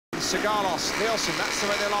Sigalos, Nielsen, that's the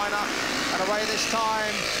way they line up. And away this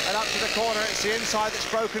time, and up to the corner. It's the inside that's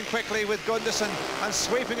broken quickly with Gundersen, and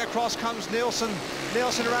sweeping across comes Nielsen.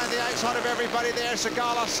 Nielsen around the outside of everybody there.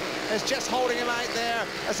 Sigalos is just holding him out there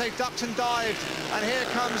as they ducked and dived. And here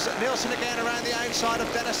comes Nielsen again around the outside of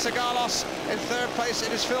Dennis Sigalos. In third place,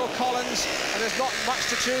 it is Phil Collins, and there's not much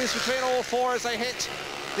to choose between all four as they hit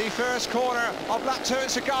the first corner of lap 2, and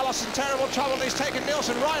Sigalos in terrible trouble. He's taken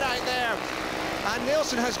Nielsen right out there, and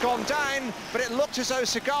Nielsen has gone down, but it looked as though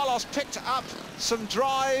Sigalos picked up some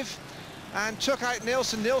drive and took out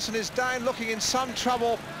Nielsen. Nielsen is down, looking in some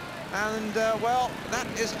trouble, and well, that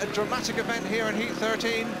is a dramatic event here in Heat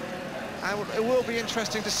 13, and it will be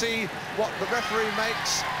interesting to see what the referee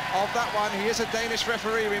makes of that one. He is a Danish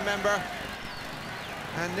referee, remember,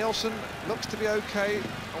 and Nielsen looks to be okay,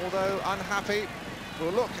 although unhappy.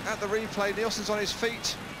 We'll look at the replay. Nielsen's on his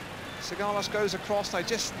feet. Sigalos goes across.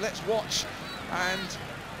 Let's watch. And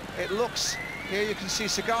it looks, here you can see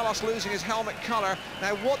Sigalos losing his helmet colour.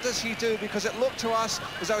 Now, what does he do? Because it looked to us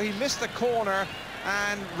as though he missed the corner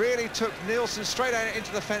and really took Nielsen straight out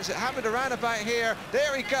into the fence. It happened around about here.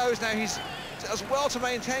 There he goes. Now, he's as well to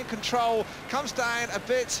maintain control. Comes down a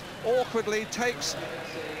bit awkwardly, takes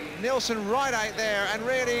Nielsen right out there, and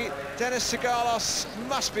really Dennis Sigalos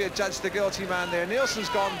must be adjudged the guilty man there. Nielsen's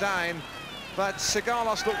gone down, but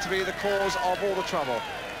Sigalos looked to be the cause of all the trouble.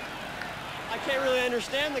 I can't really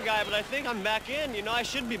understand the guy, but I think I'm back in. You know, I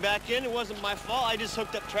should be back in. It wasn't my fault. I just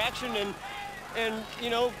hooked up traction and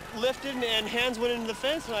you know, lifted, and Hans went into the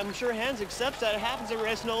fence, and I'm sure Hans accepts that. It happens at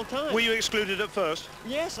racing all the time. Were you excluded at first?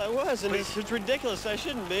 Yes, I was, and it's ridiculous. I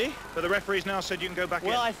shouldn't be. But the referee's now said you can go back in.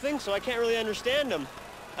 Well, I think so. I can't really understand him.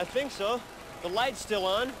 I think so. The light's still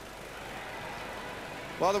on.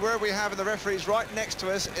 Well, the word we have, and the referee's right next to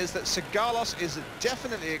us, is that Sigalos is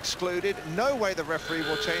definitely excluded. No way the referee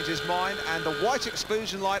will change his mind, and the white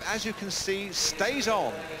exclusion light, as you can see, stays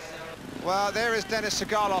on. Well, there is Dennis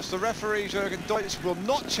Sigalos. The referee, Jürgen Deutsch, will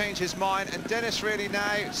not change his mind, and Dennis really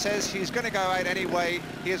now says he's going to go out anyway.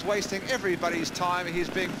 He is wasting everybody's time. He's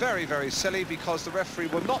being very, very silly because the referee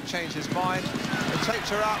will not change his mind. The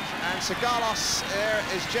tapes are up, and Sigalos there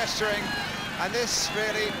is gesturing, and this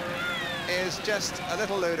really is just a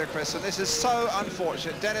little ludicrous, and this is so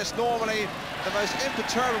unfortunate. Dennis, normally the most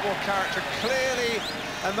imperturbable character, clearly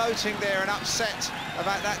emoting there and upset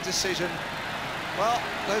about that decision. Well,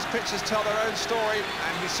 those pictures tell their own story,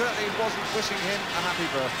 and he certainly wasn't wishing him a happy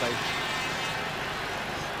birthday.